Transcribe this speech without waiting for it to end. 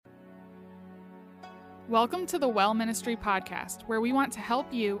Welcome to the Well Ministry Podcast, where we want to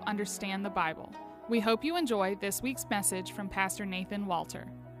help you understand the Bible. We hope you enjoy this week's message from Pastor Nathan Walter.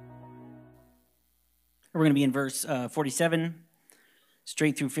 We're going to be in verse 47,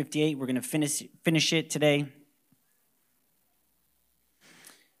 straight through 58. We're going to finish it today.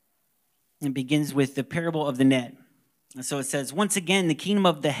 It begins with the parable of the net. And so it says, once again, the kingdom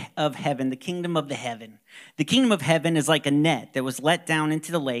of heaven, the kingdom of heaven. The kingdom of heaven is like a net that was let down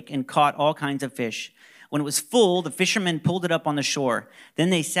into the lake and caught all kinds of fish. When it was full, the fishermen pulled it up on the shore. Then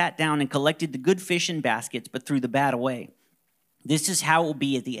they sat down and collected the good fish in baskets, but threw the bad away. This is how it will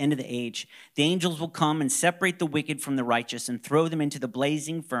be at the end of the age. The angels will come and separate the wicked from the righteous and throw them into the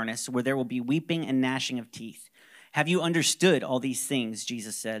blazing furnace, where there will be weeping and gnashing of teeth. Have you understood all these things?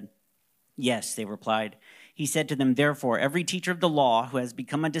 Jesus said. Yes, they replied. He said to them, therefore, every teacher of the law who has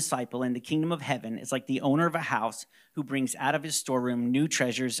become a disciple in the kingdom of heaven is like the owner of a house who brings out of his storeroom new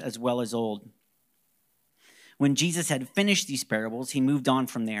treasures as well as old. When Jesus had finished these parables, he moved on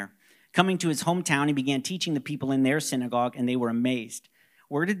from there. Coming to his hometown, he began teaching the people in their synagogue, and they were amazed.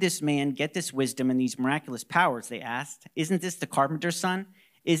 Where did this man get this wisdom and these miraculous powers, they asked. Isn't this the carpenter's son?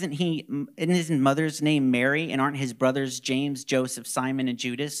 Isn't his mother's name Mary, and aren't his brothers James, Joseph, Simon, and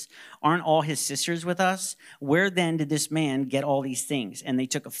Judas? Aren't all his sisters with us? Where then did this man get all these things? And they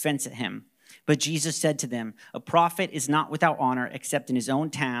took offense at him. But Jesus said to them, a prophet is not without honor except in his own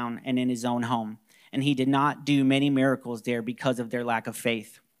town and in his own home. And he did not do many miracles there because of their lack of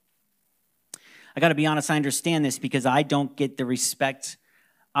faith. I got to be honest, I understand this because I don't get the respect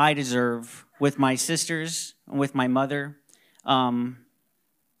I deserve with my sisters and with my mother. You're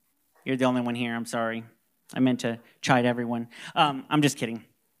the only one here, I'm sorry. I meant to chide everyone. I'm just kidding.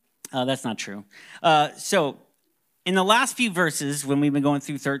 That's not true. So in the last few verses, when we've been going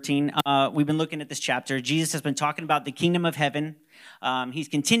through 13, we've been looking at this chapter. Jesus has been talking about the kingdom of heaven. He's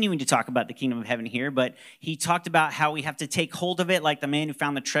continuing to talk about the kingdom of heaven here, but he talked about how we have to take hold of it like the man who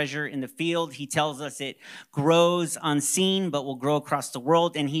found the treasure in the field. He tells us it grows unseen, but will grow across the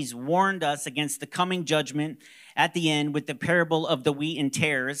world, and he's warned us against the coming judgment at the end with the parable of the wheat and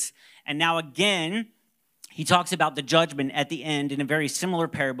tares. And now again, he talks about the judgment at the end in a very similar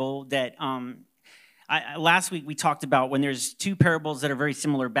parable that last week we talked about when there's two parables that are very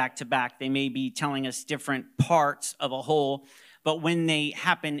similar back to back. They may be telling us different parts of a whole, but when they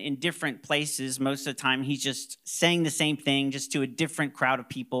happen in different places, most of the time he's just saying the same thing, just to a different crowd of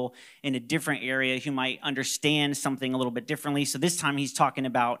people in a different area who might understand something a little bit differently. So this time he's talking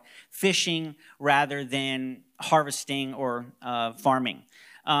about fishing rather than harvesting or farming.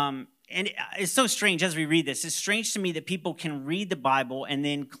 And it's so strange as we read this. It's strange to me that people can read the Bible and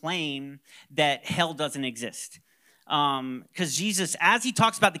then claim that hell doesn't exist. Because Jesus, as he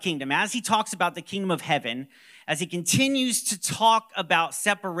talks about the kingdom, as he talks about the kingdom of heaven, as he continues to talk about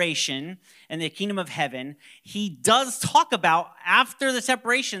separation and the kingdom of heaven, he does talk about after the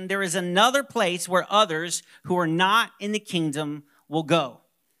separation, there is another place where others who are not in the kingdom will go.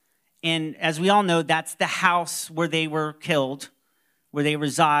 And as we all know, that's the house where they were killed, where they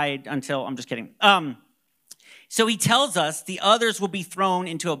reside until, I'm just kidding. So he tells us the others will be thrown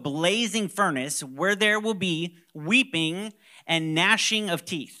into a blazing furnace where there will be weeping and gnashing of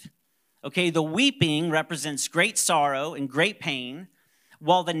teeth. Okay, the weeping represents great sorrow and great pain,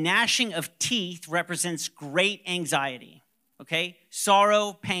 while the gnashing of teeth represents great anxiety. Okay,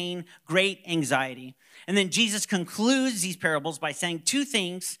 sorrow, pain, great anxiety. And then Jesus concludes these parables by saying two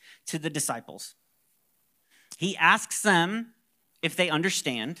things to the disciples. He asks them if they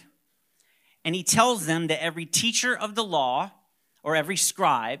understand, and he tells them that every teacher of the law or every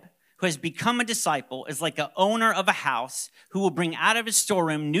scribe who has become a disciple is like an owner of a house who will bring out of his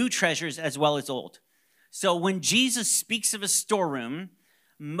storeroom new treasures as well as old. So when Jesus speaks of a storeroom,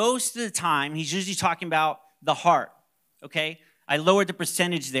 most of the time he's usually talking about the heart, okay? I lowered the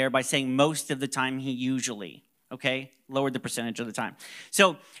percentage there by saying most of the time he usually, okay? Lowered the percentage of the time.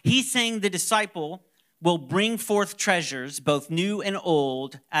 So he's saying the disciple will bring forth treasures, both new and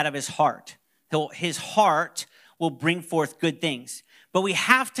old, out of his heart. His heart will bring forth good things. But we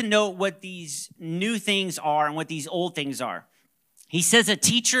have to know what these new things are and what these old things are. He says a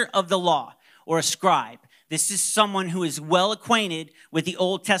teacher of the law or a scribe. This is someone who is well acquainted with the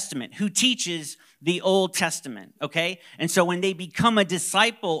Old Testament, who teaches the Old Testament, okay? And so when they become a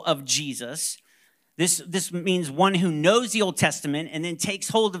disciple of Jesus, this means one who knows the Old Testament and then takes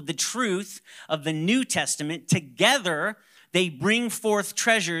hold of the truth of the New Testament. Together, they bring forth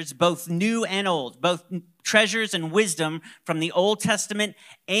treasures, both new and old, both treasures and wisdom from the Old Testament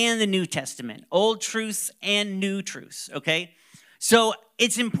and the New Testament, old truths and new truths, okay? So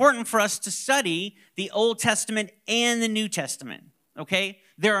it's important for us to study the Old Testament and the New Testament. okay?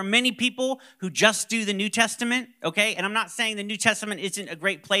 There are many people who just do the New Testament, okay? And I'm not saying the New Testament isn't a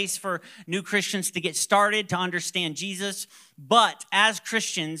great place for new Christians to get started, to understand Jesus. But as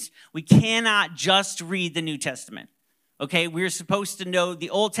Christians, we cannot just read the New Testament, okay? We're supposed to know the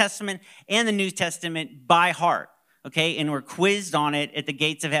Old Testament and the New Testament by heart, okay? And we're quizzed on it at the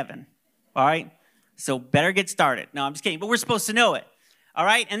gates of heaven, all right? So better get started. No, I'm just kidding. But we're supposed to know it, all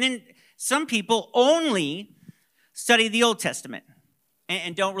right? And then some people only study the Old Testament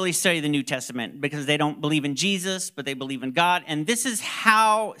and don't really study the New Testament because they don't believe in Jesus, but they believe in God. And this is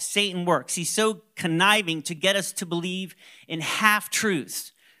how Satan works. He's so conniving to get us to believe in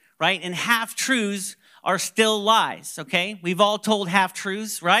half-truths, right? And half-truths are still lies, okay? We've all told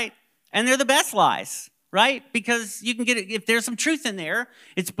half-truths, right? And they're the best lies, right? Because you can get it, if there's some truth in there,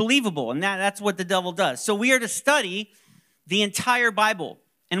 it's believable. And that's what the devil does. So we are to study the entire Bible.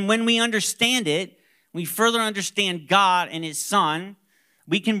 And when we understand it, we further understand God and his Son,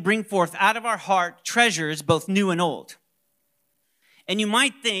 we can bring forth out of our heart treasures both new and old. And you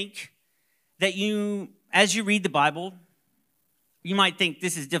might think that as you read the Bible, you might think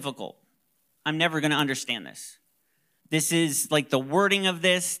this is difficult. I'm never going to understand this. This is like the wording of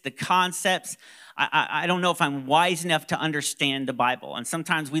this, the concepts. I don't know if I'm wise enough to understand the Bible. And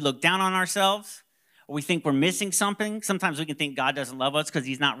sometimes we look down on ourselves, or we think we're missing something. Sometimes we can think God doesn't love us because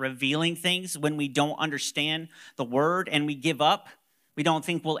he's not revealing things when we don't understand the word and we give up. We don't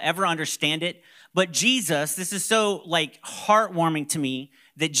think we'll ever understand it. But Jesus, this is so like heartwarming to me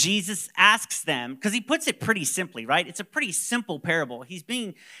that Jesus asks them, because he puts it pretty simply, right? It's a pretty simple parable. He's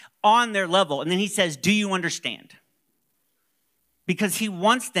being on their level. And then he says, do you understand? Because he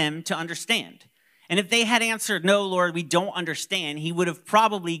wants them to understand. And if they had answered, no, Lord, we don't understand, he would have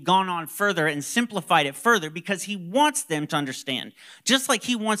probably gone on further and simplified it further because he wants them to understand, just like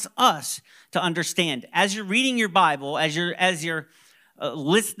he wants us to understand. As you're reading your Bible, as you're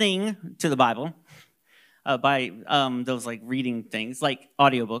listening to the Bible by those like reading things, like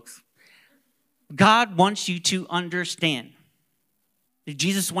audiobooks, God wants you to understand.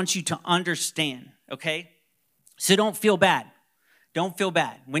 Jesus wants you to understand, okay? So don't feel bad. Don't feel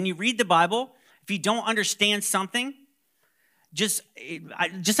bad. When you read the Bible, if you don't understand something, just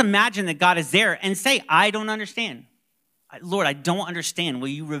imagine that God is there and say, I don't understand. Lord, I don't understand. Will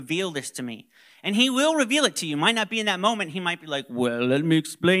you reveal this to me? And he will reveal it to you. Might not be in that moment. He might be like, well, let me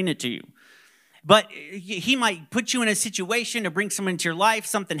explain it to you. But he might put you in a situation to bring someone into your life.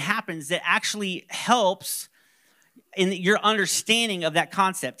 Something happens that actually helps in your understanding of that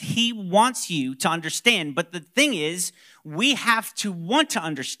concept. He wants you to understand. But the thing is, we have to want to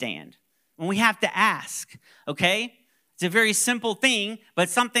understand. And we have to ask, okay? It's a very simple thing, but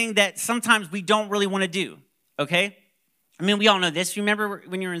something that sometimes we don't really want to do, okay? I mean, we all know this. Remember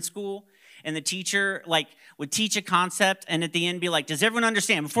when you were in school and the teacher like would teach a concept and at the end be like, does everyone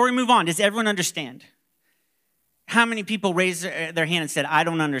understand? Before we move on, does everyone understand? How many people raised their hand and said, I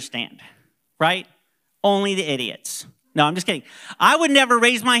don't understand, right? Only the idiots. No, I'm just kidding. I would never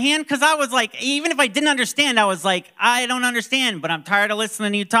raise my hand because I was like, even if I didn't understand, I was like, I don't understand, but I'm tired of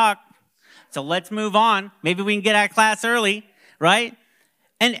listening to you talk. So let's move on. Maybe we can get out of class early, right?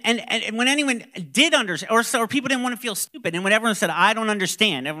 And when anyone did understand, or people didn't want to feel stupid, and when everyone said, I don't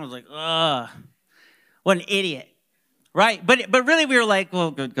understand, everyone was like, ugh, what an idiot, right? But really we were like, well,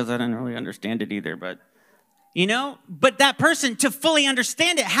 good, because I didn't really understand it either, but, but that person, to fully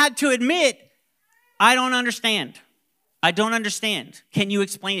understand it, had to admit, I don't understand. I don't understand. Can you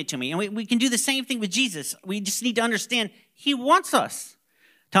explain it to me? And we can do the same thing with Jesus. We just need to understand he wants us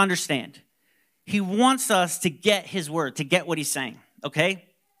to understand. He wants us to get his word, to get what he's saying, okay?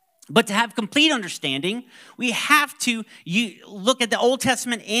 But to have complete understanding, we have to look at the Old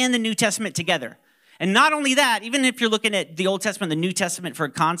Testament and the New Testament together. And not only that, even if you're looking at the Old Testament and the New Testament for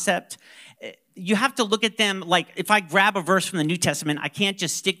a concept, you have to look at them like if I grab a verse from the New Testament, I can't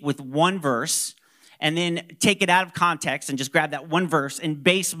just stick with one verse and then take it out of context and just grab that one verse and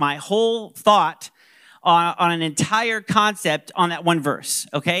base my whole thought on an entire concept on that one verse,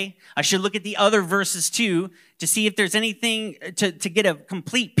 okay? I should look at the other verses too to see if there's anything to get a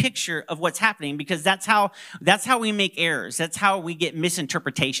complete picture of what's happening, because that's how we make errors. That's how we get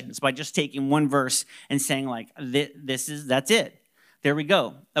misinterpretations, by just taking one verse and saying like, that's it. There we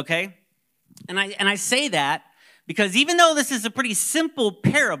go, okay? And I say that because even though this is a pretty simple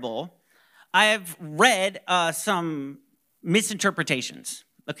parable, I have read some misinterpretations,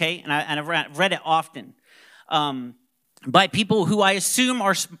 okay? And I've read it often by people who I assume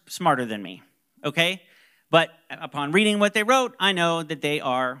are smarter than me, okay? But upon reading what they wrote, I know that they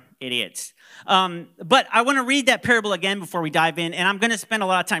are idiots. But I want to read that parable again before we dive in, and I'm going to spend a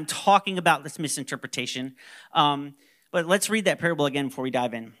lot of time talking about this misinterpretation. But let's read that parable again before we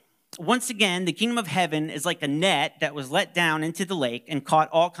dive in. Once again, the kingdom of heaven is like a net that was let down into the lake and caught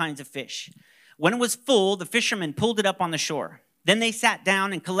all kinds of fish. When it was full, the fishermen pulled it up on the shore. Then they sat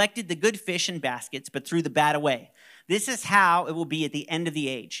down and collected the good fish in baskets, but threw the bad away. This is how it will be at the end of the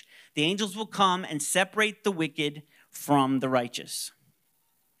age. The angels will come and separate the wicked from the righteous.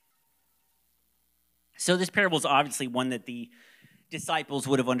 So this parable is obviously one that the disciples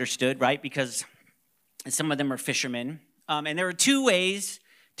would have understood, right? Because some of them are fishermen. And there are two ways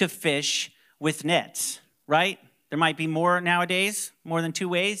to fish with nets, right? There might be more nowadays, more than two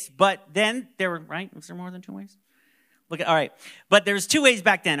ways. But then there were, right? Was there more than two ways? All right. But there's two ways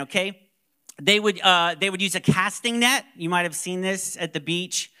back then, okay? They would use a casting net. You might have seen this at the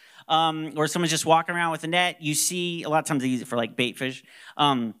beach, or someone's just walking around with a net. You see, a lot of times they use it for like bait fish.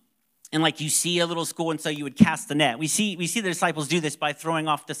 And like you see a little school, and so you would cast the net. We see the disciples do this by throwing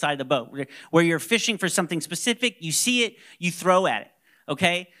off the side of the boat. Where you're fishing for something specific, you see it, you throw at it.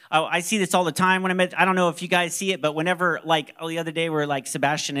 Okay, I see this all the time when I don't know if you guys see it, but whenever, like, the other day we're like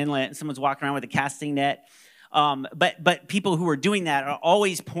Sebastian Inlet and someone's walking around with a casting net. But people who are doing that are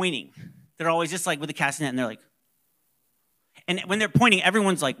always pointing. They're always just like with the casting net, and they're like, and when they're pointing,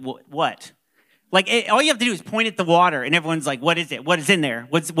 everyone's like, what? Like, all you have to do is point at the water, and everyone's like, what is it? What is in there?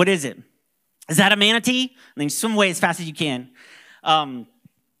 What is it? Is that a manatee? And then swim away as fast as you can.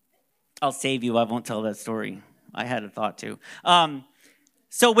 I'll save you. I won't tell that story. I had a thought too.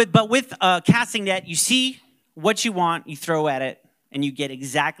 But with a casting net, you see what you want, you throw at it, and you get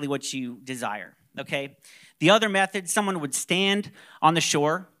exactly what you desire, okay? The other method, someone would stand on the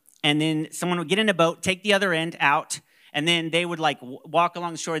shore, and then someone would get in a boat, take the other end out, and then they would like walk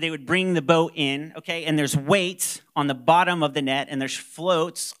along the shore. They would bring the boat in, okay? And there's weights on the bottom of the net, and there's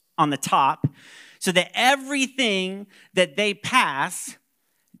floats on the top, so that everything that they pass,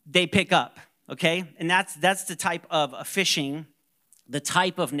 they pick up, okay? And that's the type of fishing, the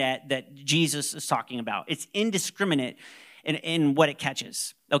type of net that Jesus is talking about. It's indiscriminate in what it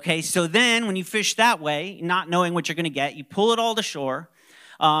catches, okay? So then when you fish that way, not knowing what you're going to get, you pull it all to shore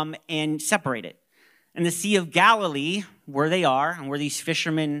and separate it. In the Sea of Galilee, where they are and where these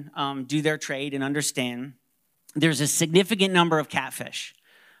fishermen do their trade and understand, there's a significant number of catfish,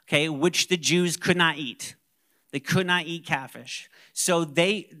 okay, which the Jews could not eat. They could not eat catfish. So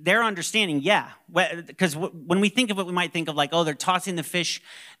their understanding, yeah, because when we think of it, we might think of like, oh, they're tossing the fish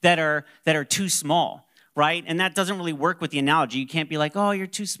that are too small, right? And that doesn't really work with the analogy. You can't be like, oh, you're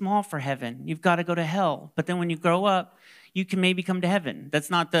too small for heaven. You've got to go to hell. But then when you grow up, you can maybe come to heaven. That's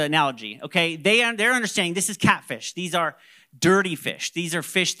not the analogy, okay? They're understanding this is catfish. These are dirty fish. These are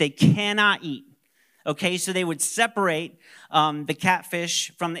fish they cannot eat. Okay, so they would separate the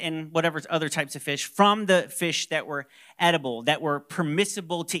catfish and whatever other types of fish from the fish that were edible, that were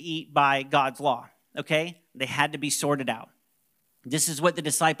permissible to eat by God's law. Okay, they had to be sorted out. This is what the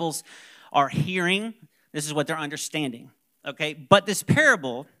disciples are hearing. This is what they're understanding. Okay, but this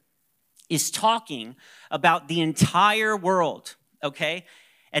parable is talking about the entire world, okay,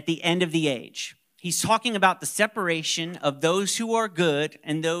 at the end of the age. He's talking about the separation of those who are good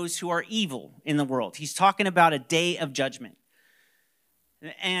and those who are evil in the world. He's talking about a day of judgment.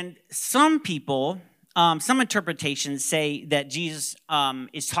 And some people, some interpretations say that Jesus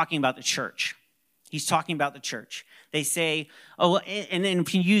is talking about the church. He's talking about the church. They say, oh, and then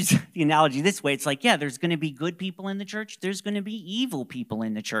if you use the analogy this way, it's like, yeah, there's going to be good people in the church. There's going to be evil people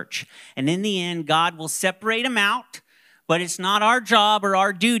in the church. And in the end, God will separate them out. But it's not our job or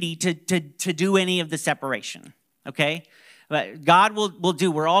our duty to do any of the separation, okay? But God will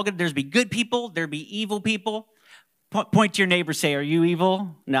do. We're all good. There's be good people. There'll be evil people. Point to your neighbor, say, are you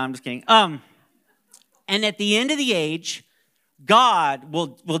evil? No, I'm just kidding. And at the end of the age, God will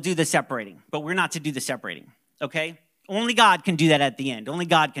do the separating. But we're not to do the separating, okay? Only God can do that at the end. Only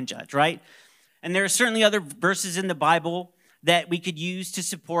God can judge, right? And there are certainly other verses in the Bible that we could use to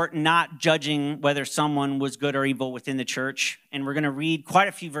support not judging whether someone was good or evil within the church. And we're going to read quite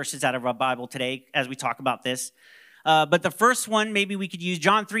a few verses out of our Bible today as we talk about this. But the first one, maybe we could use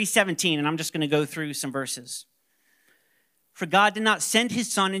John 3:17, and I'm just going to go through some verses. For God did not send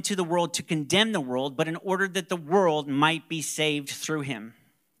his Son into the world to condemn the world, but in order that the world might be saved through him.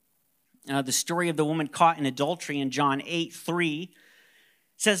 The story of the woman caught in adultery in John 8:3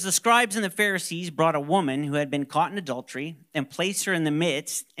 says the scribes and the Pharisees brought a woman who had been caught in adultery and placed her in the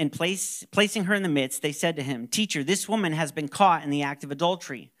midst, and placing her in the midst, they said to him, Teacher, this woman has been caught in the act of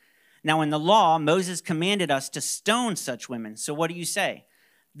adultery. Now in the law, Moses commanded us to stone such women. So what do you say?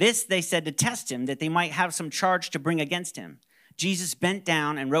 This they said to test him, that they might have some charge to bring against him. Jesus bent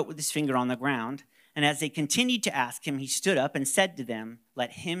down and wrote with his finger on the ground. And as they continued to ask him, he stood up and said to them,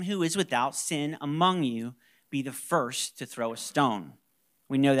 Let him who is without sin among you be the first to throw a stone.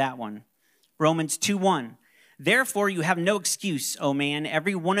 We know that one. Romans 2:1. Therefore you have no excuse, O man,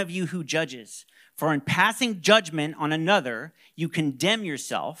 every one of you who judges. For in passing judgment on another, you condemn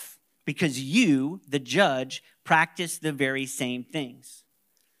yourself, because you, the judge, practice the very same things.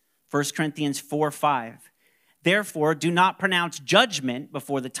 1 Corinthians 4:5. Therefore, do not pronounce judgment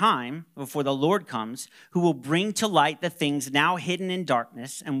before the Lord comes, who will bring to light the things now hidden in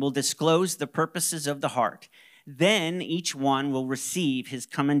darkness and will disclose the purposes of the heart. Then each one will receive his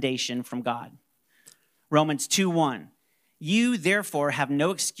commendation from God. Romans 2:1. You, therefore, have no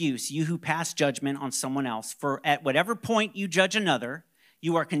excuse, you who pass judgment on someone else. For at whatever point you judge another,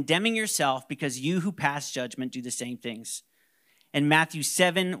 you are condemning yourself, because you who pass judgment do the same things. And Matthew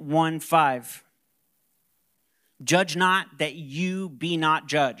 7:1-5. Judge not that you be not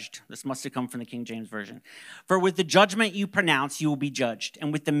judged. This must have come from the King James Version. For with the judgment you pronounce, you will be judged.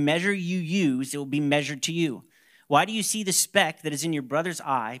 And with the measure you use, it will be measured to you. Why do you see the speck that is in your brother's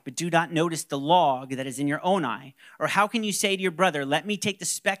eye, but do not notice the log that is in your own eye? Or how can you say to your brother, let me take the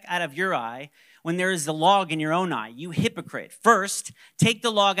speck out of your eye, when there is the log in your own eye? You hypocrite. First, take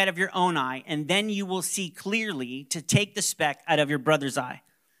the log out of your own eye, and then you will see clearly to take the speck out of your brother's eye.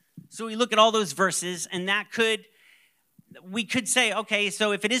 So we look at all those verses, and we could say, okay,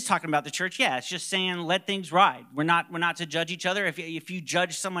 so if it is talking about the church, yeah, it's just saying let things ride. We're not to judge each other. If you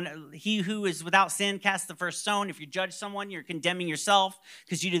judge someone, he who is without sin cast the first stone. If you judge someone, you're condemning yourself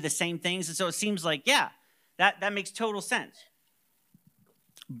because you do the same things. And so it seems like, yeah, that makes total sense.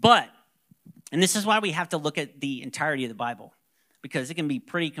 But, and this is why we have to look at the entirety of the Bible, because it can be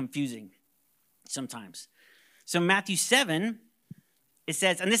pretty confusing sometimes. So Matthew 7, it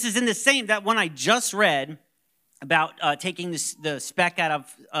says, and this is in the same, that one I just read, about taking the speck out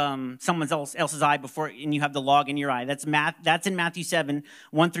of someone else's eye before, and you have the log in your eye. That's in Matthew 7,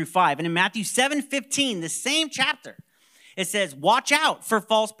 1-5. And in Matthew 7:15, the same chapter, it says, watch out for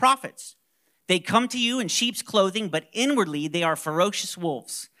false prophets. They come to you in sheep's clothing, but inwardly they are ferocious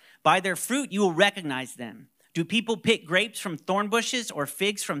wolves. By their fruit you will recognize them. Do people pick grapes from thorn bushes or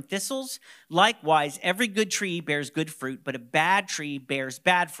figs from thistles? Likewise, every good tree bears good fruit, but a bad tree bears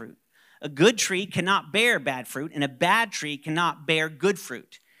bad fruit. A good tree cannot bear bad fruit, and a bad tree cannot bear good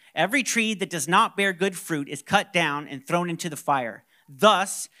fruit. Every tree that does not bear good fruit is cut down and thrown into the fire.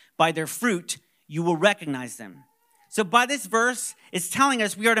 Thus, by their fruit, you will recognize them. So by this verse, it's telling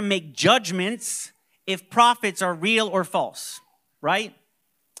us we are to make judgments if prophets are real or false, right?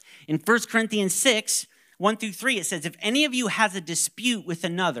 In 1 Corinthians 6, 1-3, it says, if any of you has a dispute with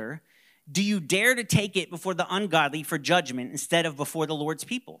another, do you dare to take it before the ungodly for judgment instead of before the Lord's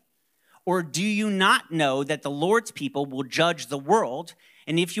people? Or do you not know that the Lord's people will judge the world?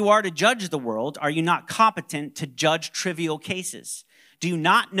 And if you are to judge the world, are you not competent to judge trivial cases? Do you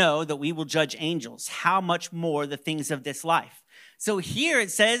not know that we will judge angels? How much more the things of this life? So here it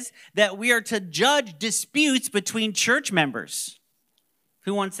says that we are to judge disputes between church members.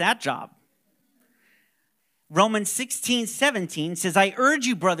 Who wants that job? Romans 16:17 says, I urge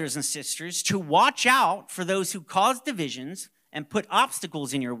you, brothers and sisters, to watch out for those who cause divisions and put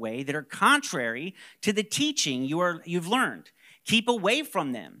obstacles in your way that are contrary to the teaching you've learned. Keep away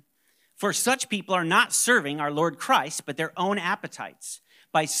from them. For such people are not serving our Lord Christ, but their own appetites.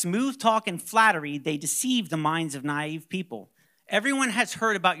 By smooth talk and flattery, they deceive the minds of naive people. Everyone has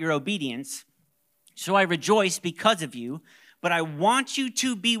heard about your obedience, so I rejoice because of you. But I want you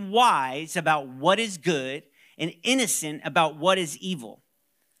to be wise about what is good and innocent about what is evil.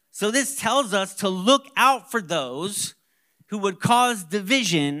 So this tells us to look out for those who would cause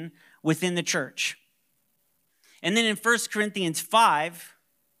division within the church. And then in 1 Corinthians 5,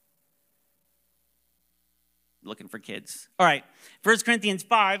 looking for kids. All right, 1 Corinthians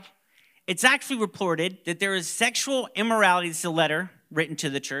 5, it's actually reported that there is sexual immorality. This is a letter written to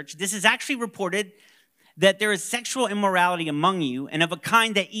the church. This is actually reported that there is sexual immorality among you, and of a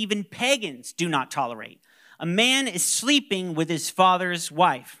kind that even pagans do not tolerate. A man is sleeping with his father's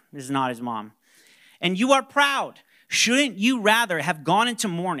wife. This is not his mom. And you are proud. Shouldn't you rather have gone into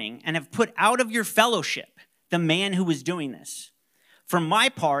mourning and have put out of your fellowship the man who was doing this? For my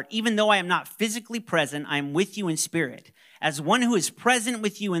part, even though I am not physically present, I am with you in spirit. As one who is present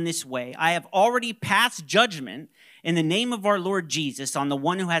with you in this way, I have already passed judgment in the name of our Lord Jesus on the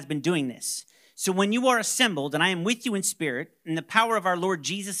one who has been doing this. So when you are assembled, and I am with you in spirit, and the power of our Lord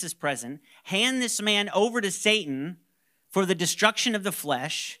Jesus is present, hand this man over to Satan for the destruction of the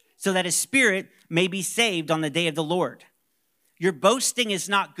flesh, so that his spirit may be saved on the day of the Lord. Your boasting is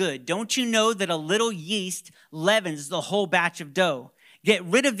not good. Don't you know that a little yeast leavens the whole batch of dough? Get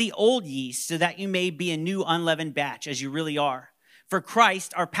rid of the old yeast so that you may be a new unleavened batch, as you really are. For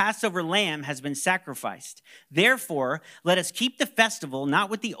Christ, our Passover lamb, has been sacrificed. Therefore, let us keep the festival not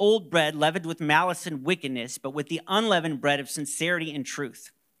with the old bread leavened with malice and wickedness, but with the unleavened bread of sincerity and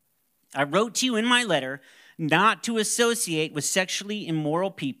truth. I wrote to you in my letter not to associate with sexually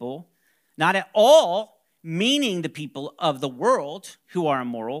immoral people, not at all meaning the people of the world who are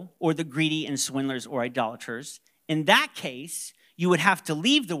immoral, or the greedy and swindlers or idolaters. In that case, you would have to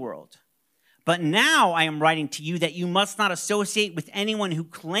leave the world. But now I am writing to you that you must not associate with anyone who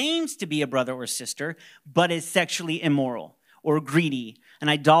claims to be a brother or sister, but is sexually immoral, or greedy, an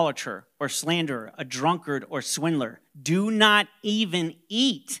idolater, or slanderer, a drunkard, or swindler. Do not even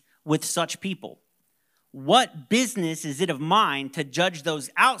eat with such people. What business is it of mine to judge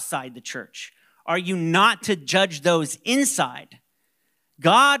those outside the church? Are you not to judge those inside?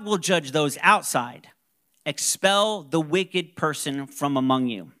 God will judge those outside. Expel the wicked person from among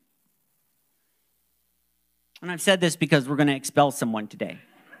you. And I've said this because we're going to expel someone today.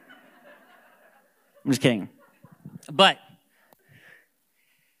 I'm just kidding. But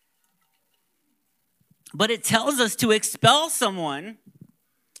it tells us to expel someone.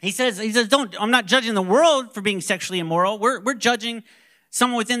 He says, I'm not judging the world for being sexually immoral. We're judging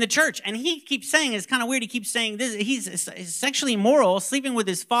someone within the church. And he keeps saying, it's kind of weird, he keeps saying this, he's sexually immoral, sleeping with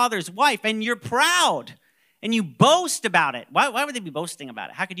his father's wife, and you're proud, and you boast about it. Why would they be boasting about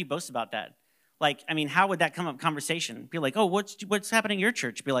it? How could you boast about that? Like, I mean, how would that come up in conversation? Be like, oh, what's happening in your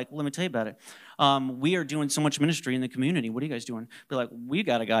church? Be like, well, let me tell you about it. We are doing so much ministry in the community. What are you guys doing? Be like, we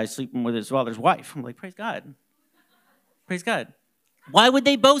got a guy sleeping with his father's wife. I'm like, praise God. Praise God. Why would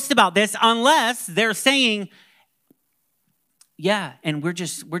they boast about this unless they're saying, yeah, and we're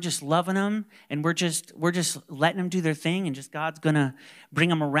just loving them, and we're just letting them do their thing, and just God's gonna bring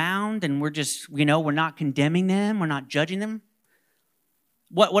them around, and we're just, we're not condemning them, we're not judging them.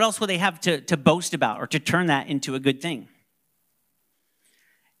 What else would they have to boast about or to turn that into a good thing?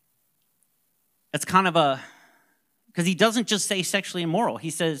 That's kind of because he doesn't just say sexually immoral. He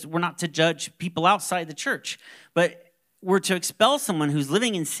says we're not to judge people outside the church, but we're to expel someone who's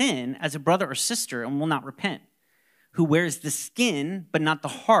living in sin as a brother or sister and will not repent, who wears the skin but not the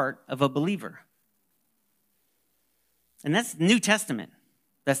heart of a believer. And that's New Testament.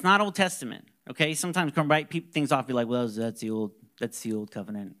 That's not Old Testament. Okay, sometimes come write things off, be like, well, that's the old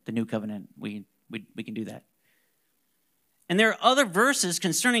covenant. The new covenant, we can do that. And there are other verses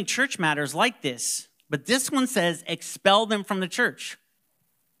concerning church matters like this, but this one says expel them from the church,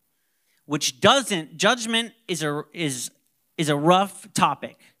 which doesn't. Judgment is a rough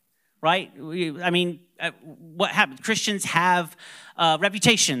topic, right? What happened? Christians have a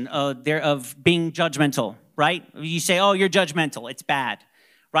reputation of being judgmental, right? You say, oh, you're judgmental, it's bad,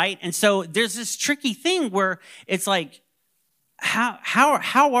 right? And so there's this tricky thing where it's like,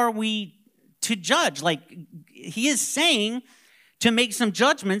 how are we to judge? Like, he is saying to make some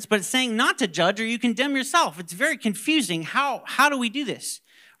judgments, but it's saying not to judge or you condemn yourself. It's very confusing. How do we do this,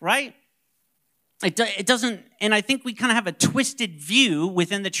 right? It doesn't, and I think we kind of have a twisted view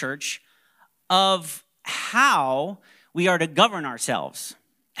within the church of how we are to govern ourselves,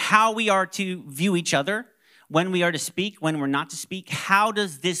 how we are to view each other, when we are to speak, when we're not to speak. How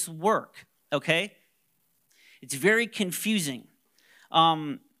does this work, okay? It's very confusing.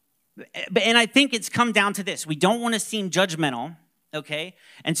 And I think it's come down to this. We don't want to seem judgmental, okay?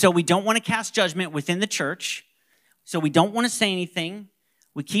 And so we don't want to cast judgment within the church. So we don't want to say anything.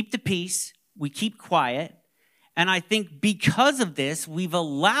 We keep the peace. We keep quiet. And I think because of this, we've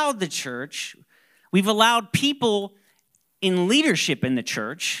allowed the church, we've allowed people in leadership in the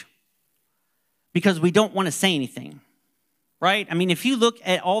church because we don't want to say anything, right? I mean, if you look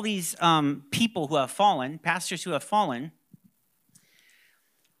at all these people who have fallen, pastors who have fallen,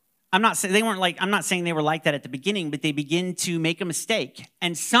 I'm not saying they were like that at the beginning, but they begin to make a mistake.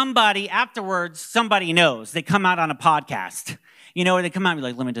 And somebody knows. They come out on a podcast, or they come out and be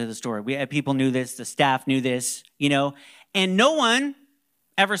like, let me tell you the story. People knew this, the staff knew this, and no one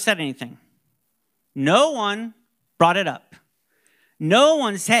ever said anything. No one brought it up. No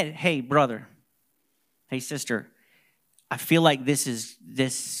one said, hey, brother, hey, sister, I feel like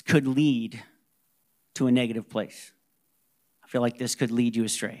this could lead to a negative place. I feel like this could lead you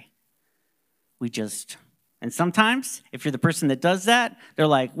astray. And sometimes, if you're the person that does that, they're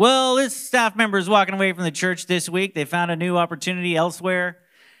like, well, this staff member is walking away from the church this week. They found a new opportunity elsewhere,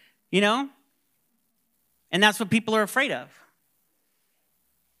 And that's what people are afraid of.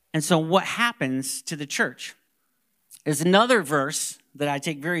 And so what happens to the church? There's another verse that I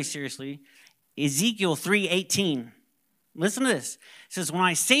take very seriously, Ezekiel 3:18. Listen to this. It says, when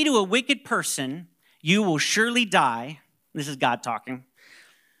I say to a wicked person, you will surely die, this is God talking,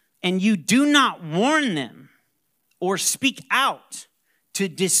 and you do not warn them or speak out to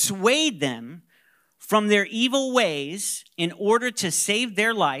dissuade them from their evil ways in order to save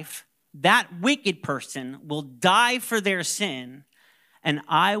their life, that wicked person will die for their sin, and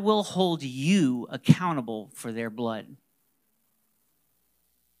I will hold you accountable for their blood.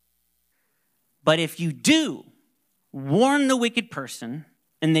 But if you do warn the wicked person,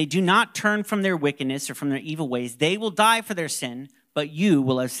 and they do not turn from their wickedness or from their evil ways, they will die for their sin, but you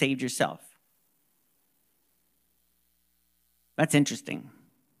will have saved yourself. That's interesting.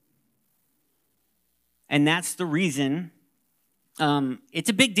 And that's the reason it's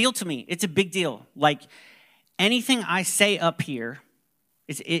a big deal to me. It's a big deal. Like anything I say up here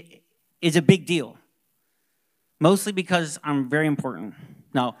is a big deal. Mostly because I'm very important.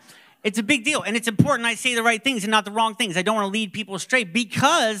 No, it's a big deal. And it's important I say the right things and not the wrong things. I don't want to lead people astray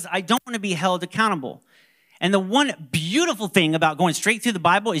because I don't want to be held accountable. And the one beautiful thing about going straight through the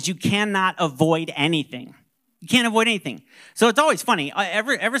Bible is you cannot avoid anything. You can't avoid anything. So it's always funny.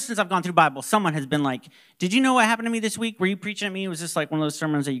 Ever since I've gone through the Bible, someone has been like, did you know what happened to me this week? Were you preaching at me? It was just like one of those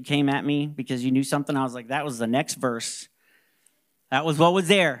sermons that you came at me because you knew something. I was like, that was the next verse. That was what was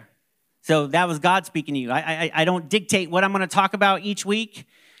there. So that was God speaking to you. I don't dictate what I'm going to talk about each week,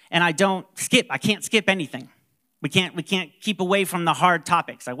 and I don't skip. I can't skip anything. We can't keep away from the hard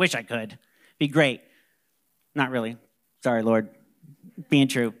topics. I wish I could. Be great. Not really. Sorry, Lord. Being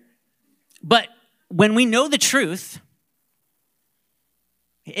true. But when we know the truth,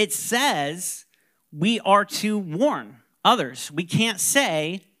 it says we are to warn others. We can't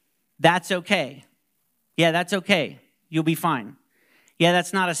say, that's okay. Yeah, that's okay. You'll be fine. Yeah,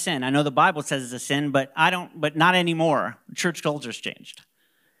 that's not a sin. I know the Bible says it's a sin, but not anymore. Church culture's changed.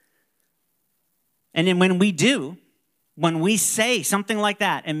 And then when we say something like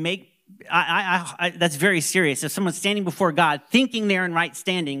that and make, that's very serious. If someone's standing before God thinking they're in right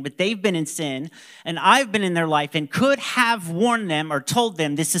standing, but they've been in sin, and I've been in their life and could have warned them or told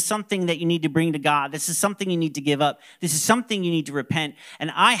them, this is something that you need to bring to God. This is something you need to give up. This is something you need to repent. And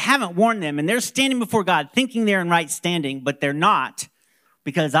I haven't warned them, and they're standing before God thinking they're in right standing, but they're not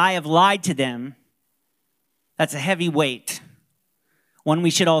because I have lied to them. That's a heavy weight, one we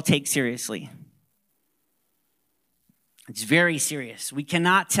should all take seriously. It's very serious. We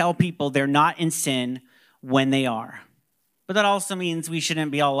cannot tell people they're not in sin when they are. But that also means we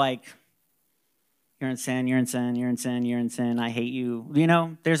shouldn't be all like, you're in sin, you're in sin, you're in sin, you're in sin, I hate you. You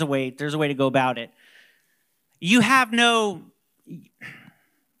know, there's a way to go about it. You have no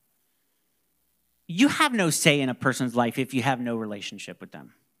say in a person's life if you have no relationship with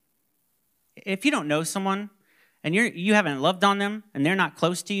them. If you don't know someone and you haven't loved on them and they're not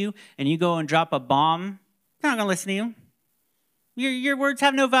close to you and you go and drop a bomb, they're not going to listen to you. Your words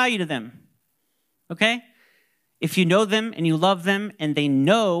have no value to them, okay? If you know them and you love them and they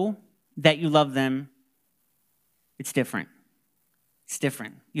know that you love them, it's different. It's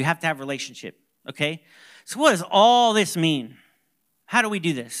different. You have to have a relationship, okay? So what does all this mean? How do we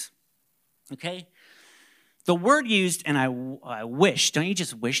do this, okay? The word used, and I wish, don't you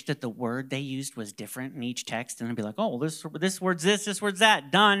just wish that the word they used was different in each text? And it'd be like, oh, this word's this word's that,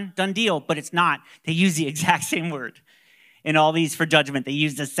 done deal. But it's not. They use the exact same word. In all these for judgment, they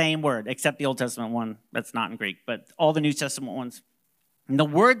use the same word, except the Old Testament one. That's not in Greek, but all the New Testament ones. And the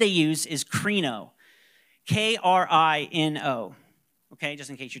word they use is krino, Krino, okay, just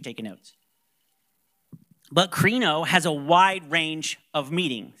in case you're taking notes. But krino has a wide range of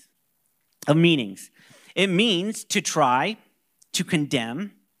meanings. It means to try, to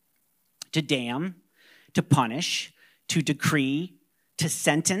condemn, to damn, to punish, to decree, to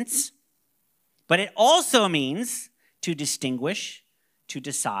sentence. But it also means to distinguish, to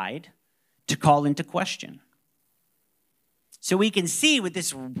decide, to call into question. So we can see with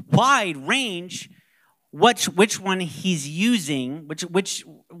this wide range which one he's using,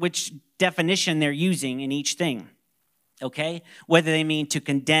 which definition they're using in each thing, okay? Whether they mean to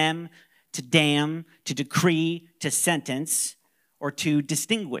condemn, to damn, to decree, to sentence, or to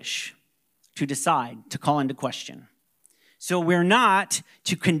distinguish, to decide, to call into question. So we're not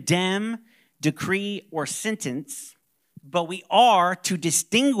to condemn, decree, or sentence, but we are to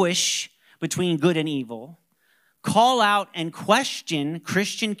distinguish between good and evil, call out and question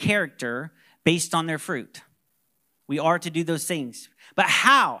Christian character based on their fruit. We are to do those things. But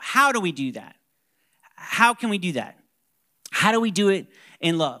how? How do we do that? How can we do that? How do we do it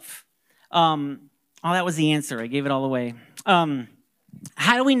in love? That was the answer. I gave it all away.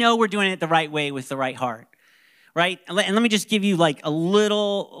 How do we know we're doing it the right way with the right heart? Right? And let me just give you like a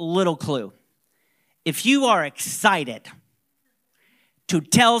little clue. If you are excited to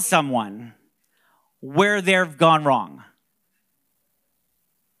tell someone where they've gone wrong,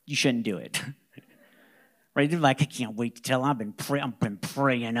 you shouldn't do it. Right? They're like, I can't wait to tell. I've been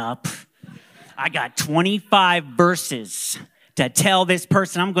praying up. I got 25 verses to tell this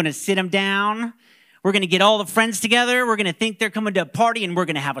person. I'm going to sit them down. We're going to get all the friends together. We're going to think they're coming to a party, and we're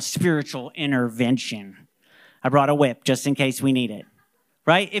going to have a spiritual intervention. I brought a whip just in case we need it.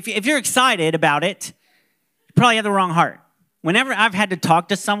 Right? If you're excited about it, you probably have the wrong heart. Whenever I've had to talk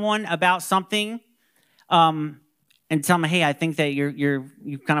to someone about something, and tell them, hey, I think that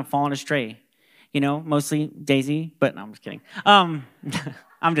you've kind of fallen astray. You know, mostly Daisy, but no, I'm just kidding.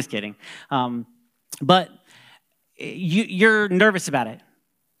 I'm just kidding. But you're nervous about it.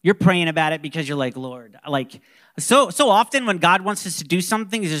 You're praying about it because you're like, Lord, like, so often when God wants us to do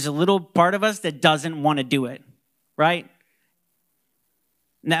something, there's a little part of us that doesn't want to do it, right?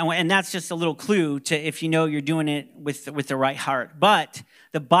 Now, and that's just a little clue to if you know you're doing it with the right heart. But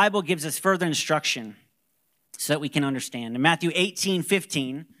the Bible gives us further instruction so that we can understand. In Matthew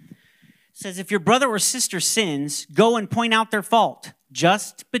 18:15, says, if your brother or sister sins, go and point out their fault,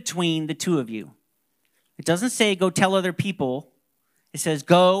 just between the two of you. It doesn't say go tell other people. It says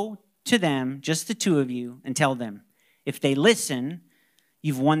go to them, just the two of you, and tell them. If they listen,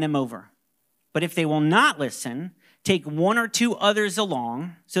 you've won them over. But if they will not listen, take one or two others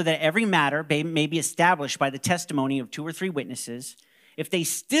along, so that every matter may be established by the testimony of 2 or 3 witnesses. If they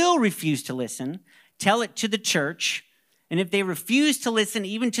still refuse to listen, tell it to the church. And if they refuse to listen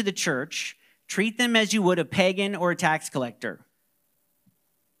even to the church, treat them as you would a pagan or a tax collector.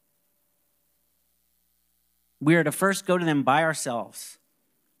 We are to first go to them by ourselves,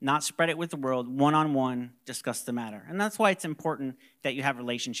 not spread it with the world, one-on-one, discuss the matter. And that's why it's important that you have a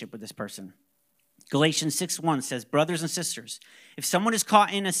relationship with this person. Galatians 6:1 says, brothers and sisters, if someone is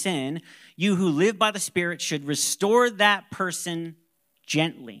caught in a sin, you who live by the Spirit should restore that person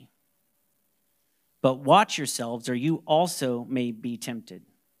gently. But watch yourselves, or you also may be tempted.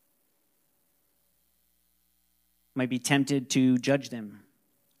 Might be tempted to judge them.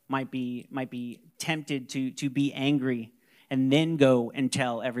 Might be tempted to be angry and then go and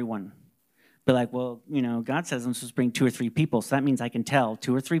tell everyone. Be like, well, you know, God says I'm supposed to bring 2 or 3 people, so that means I can tell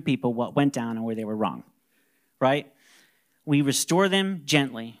 2 or 3 people what went down and where they were wrong. Right? We restore them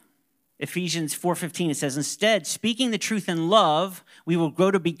gently. Ephesians 4:15, it says, instead, speaking the truth in love, we will grow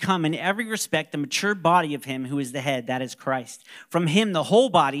to become in every respect the mature body of him who is the head, that is Christ. From him, the whole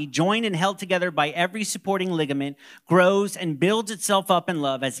body, joined and held together by every supporting ligament, grows and builds itself up in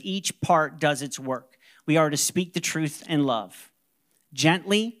love as each part does its work. We are to speak the truth in love,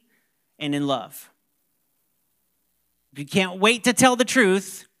 gently and in love. If you can't wait to tell the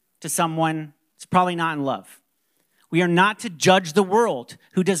truth to someone, it's probably not in love. We are not to judge the world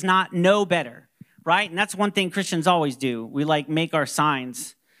who does not know better, right? And that's one thing Christians always do. We like make our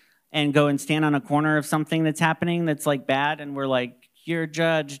signs and go and stand on a corner of something that's happening that's like bad, and we're like, you're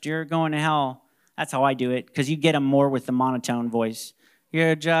judged, you're going to hell. That's how I do it, because you get them more with the monotone voice.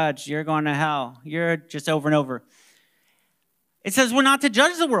 You're judged, you're going to hell. You're just over and over. It says we're not to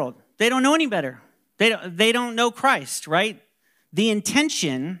judge the world. They don't know any better. They don't know Christ, right? The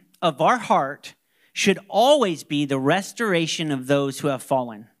intention of our heart should always be the restoration of those who have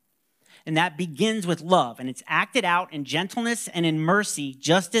fallen. And that begins with love, and it's acted out in gentleness and in mercy,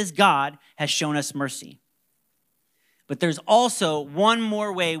 just as God has shown us mercy. But there's also one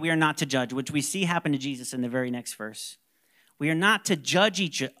more way we are not to judge, which we see happen to Jesus in the very next verse. We are not to judge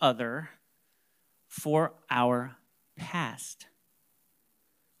each other for our past.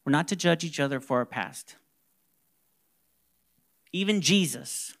 We're not to judge each other for our past. Even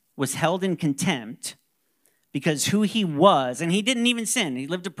Jesus was held in contempt because who he was, and he didn't even sin. He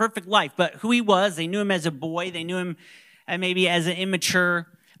lived a perfect life, but who he was, they knew him as a boy. They knew him maybe as an immature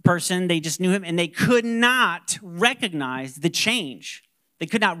person. They just knew him, and they could not recognize the change. They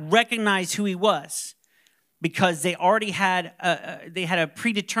could not recognize who he was because they already had a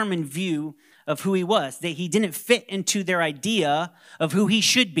predetermined view of who he was. He didn't fit into their idea of who he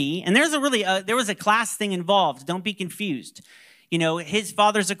should be. And there was a class thing involved. Don't be confused. You know, his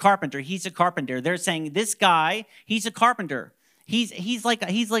father's a carpenter. He's a carpenter. They're saying this guy, he's a carpenter. He's like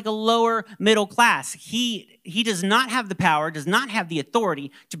a lower middle class. He does not have the power, does not have the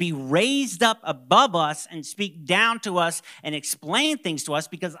authority to be raised up above us and speak down to us and explain things to us,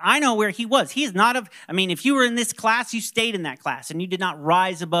 because I know where he was. He is not if you were in this class, you stayed in that class and you did not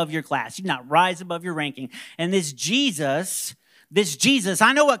rise above your class. You did not rise above your ranking. And this Jesus,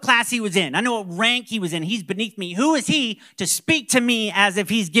 I know what class he was in. I know what rank he was in. He's beneath me. Who is he to speak to me as if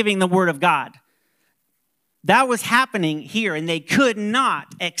he's giving the word of God? That was happening here, and they could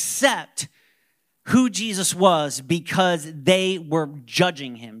not accept who Jesus was because they were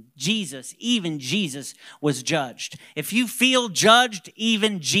judging him. Even Jesus was judged. If you feel judged,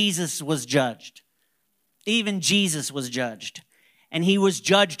 even Jesus was judged. Even Jesus was judged, and he was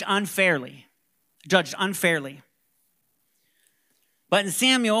judged unfairly. But in 1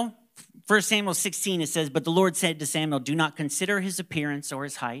 Samuel 16, it says, "But the Lord said to Samuel, do not consider his appearance or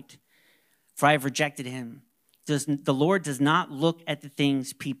his height, for I have rejected him. The Lord does not look at the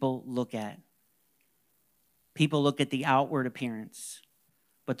things people look at. People look at the outward appearance,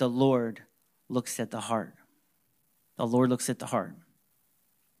 but the Lord looks at the heart." The Lord looks at the heart.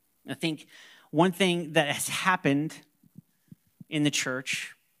 I think one thing that has happened in the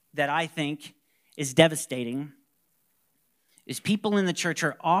church that I think is devastating is people in the church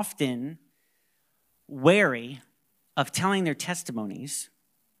are often wary of telling their testimonies.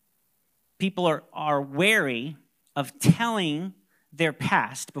 People are wary of telling their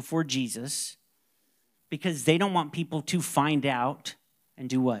past before Jesus because they don't want people to find out and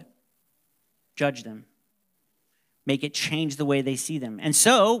do what? Judge them. Make it change the way they see them. And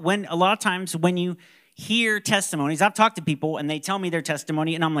so a lot of times when you hear testimonies, I've talked to people and they tell me their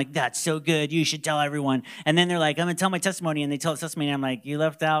testimony and I'm like, that's so good, you should tell everyone. And then they're like, I'm going to tell my testimony, and they tell the testimony and I'm like, you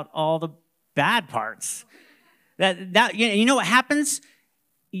left out all the bad parts. You know what happens?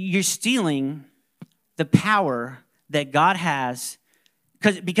 You're stealing the power that God has,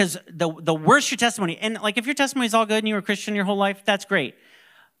 because the worse your testimony, and like if your testimony is all good and you were a Christian your whole life, that's great.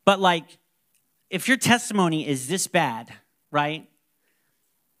 But like if your testimony is this bad, right?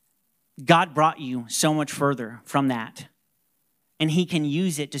 God brought you so much further from that. And he can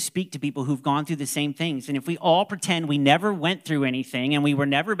use it to speak to people who've gone through the same things. And if we all pretend we never went through anything and we were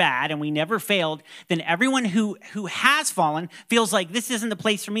never bad and we never failed, then everyone who has fallen feels like this isn't the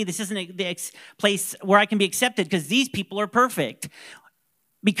place for me. This isn't the place where I can be accepted because these people are perfect.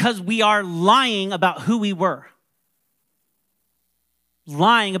 Because we are lying about who we were.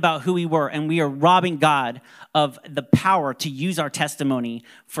 Lying about who we were, and we are robbing God of the power to use our testimony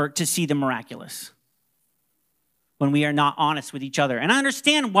to see the miraculous. When we are not honest with each other. And I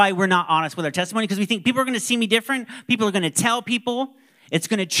understand why we're not honest with our testimony, because we think people are going to see me different. People are going to tell people. It's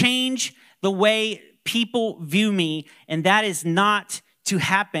going to change the way people view me. And that is not to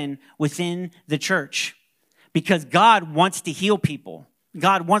happen within the church. Because God wants to heal people.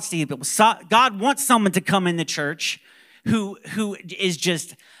 God wants to heal people. God wants someone to come in the church who is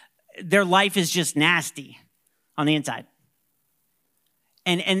just, their life is just nasty on the inside.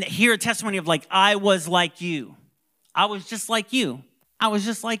 And hear a testimony of like, I was like you. I was just like you. I was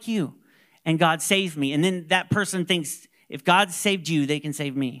just like you. And God saved me. And then that person thinks, if God saved you, they can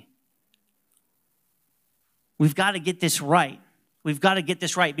save me. We've got to get this right. We've got to get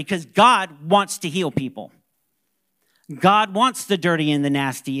this right because God wants to heal people. God wants the dirty and the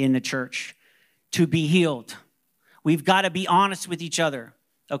nasty in the church to be healed. We've got to be honest with each other,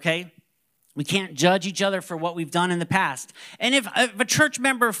 okay? We can't judge each other for what we've done in the past. And if a church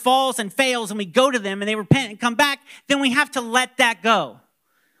member falls and fails and we go to them and they repent and come back, then we have to let that go.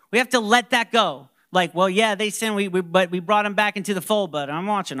 We have to let that go. Like, well, yeah, they sinned, but we brought them back into the fold, but I'm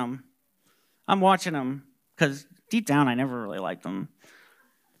watching them. I'm watching them because deep down I never really liked them.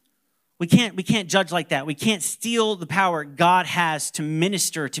 We can't judge like that. We can't steal the power God has to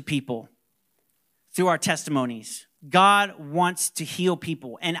minister to people through our testimonies. God wants to heal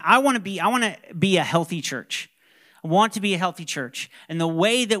people. And I want to be a healthy church. I want to be a healthy church. And the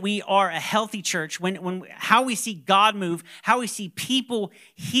way that we are a healthy church, how we see God move, how we see people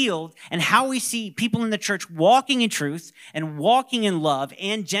healed, and how we see people in the church walking in truth and walking in love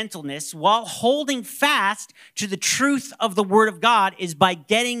and gentleness while holding fast to the truth of the Word of God is by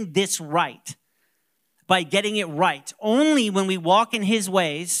getting this right. By getting it right. Only when we walk in His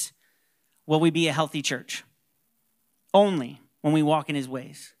ways will we be a healthy church. Only when we walk in His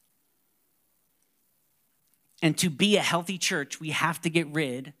ways. And to be a healthy church, we have to get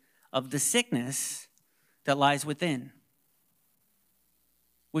rid of the sickness that lies within.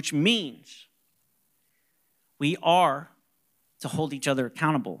 Which means we are to hold each other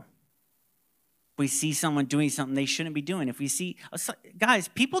accountable. If we see someone doing something they shouldn't be doing. If we see, guys,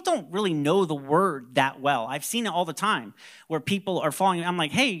 people don't really know the Word that well. I've seen it all the time where people are falling. I'm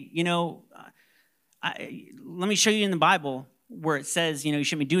like, hey, let me show you in the Bible where it says, you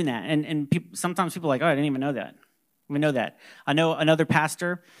shouldn't be doing that. And sometimes people are like, oh, I didn't even know that. We know that. I know another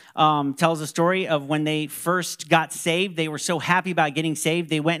pastor tells a story of when they first got saved. They were so happy about getting saved,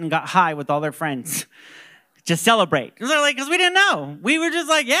 they went and got high with all their friends to celebrate. Because we didn't know. We were just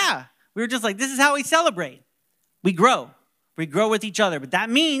like, yeah. We were just like, this is how we celebrate. We grow. We grow with each other. But that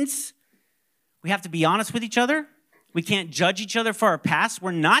means we have to be honest with each other. We can't judge each other for our past.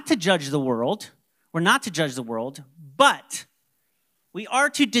 We're not to judge the world. We're not to judge the world, but we are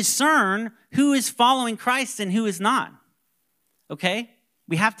to discern who is following Christ and who is not. Okay?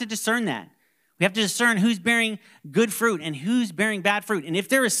 We have to discern that. We have to discern who's bearing good fruit and who's bearing bad fruit. And if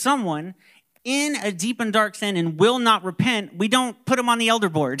there is someone in a deep and dark sin and will not repent, we don't put them on the elder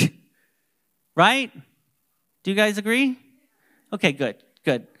board, right? Do you guys agree? Okay, good.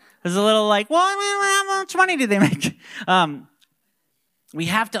 There's a little like, well, how much money do they make? We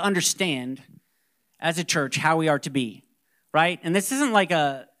have to understand as a church how we are to be, right? And this isn't like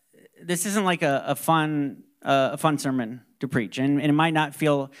a fun sermon to preach, and it might not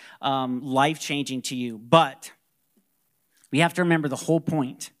feel life-changing to you, but we have to remember the whole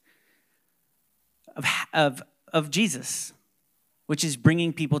point of Jesus, which is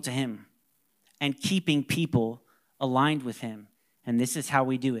bringing people to him and keeping people aligned with him. And this is how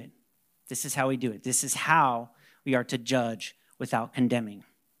we do it. This is how we are to judge without condemning.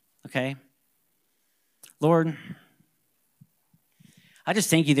 Okay? Lord, I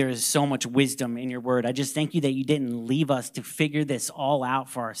just thank you there is so much wisdom in your word. I just thank you that you didn't leave us to figure this all out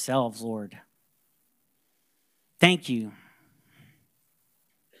for ourselves, Lord. Thank you.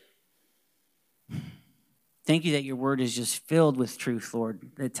 Thank you that your word is just filled with truth, Lord.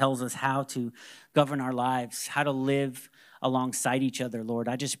 It tells us how to govern our lives, how to live alongside each other, Lord.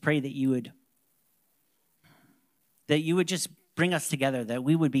 I just pray that you would just bring us together, that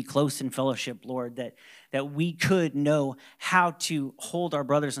we would be close in fellowship, Lord, that we could know how to hold our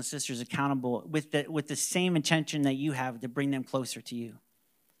brothers and sisters accountable with the same intention that you have to bring them closer to you.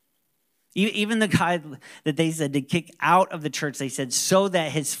 Even the guy that they said to kick out of the church, they said, so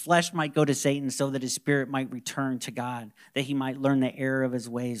that his flesh might go to Satan, so that his spirit might return to God, that he might learn the error of his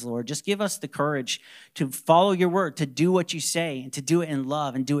ways, Lord. Just give us the courage to follow your word, to do what you say, and to do it in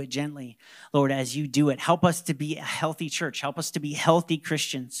love and do it gently, Lord, as you do it. Help us to be a healthy church. Help us to be healthy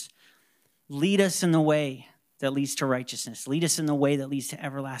Christians. Lead us in the way that leads to righteousness. Lead us in the way that leads to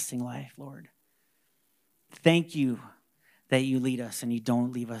everlasting life, Lord. Thank you that you lead us and you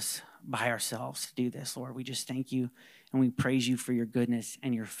don't leave us by ourselves to do this, Lord. We just thank you and we praise you for your goodness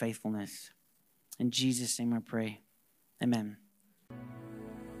and your faithfulness. In Jesus' name I pray. Amen.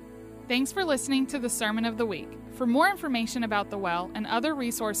 Thanks for listening to the Sermon of the Week. For more information about The Well and other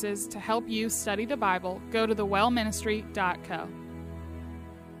resources to help you study the Bible, go to thewellministry.co.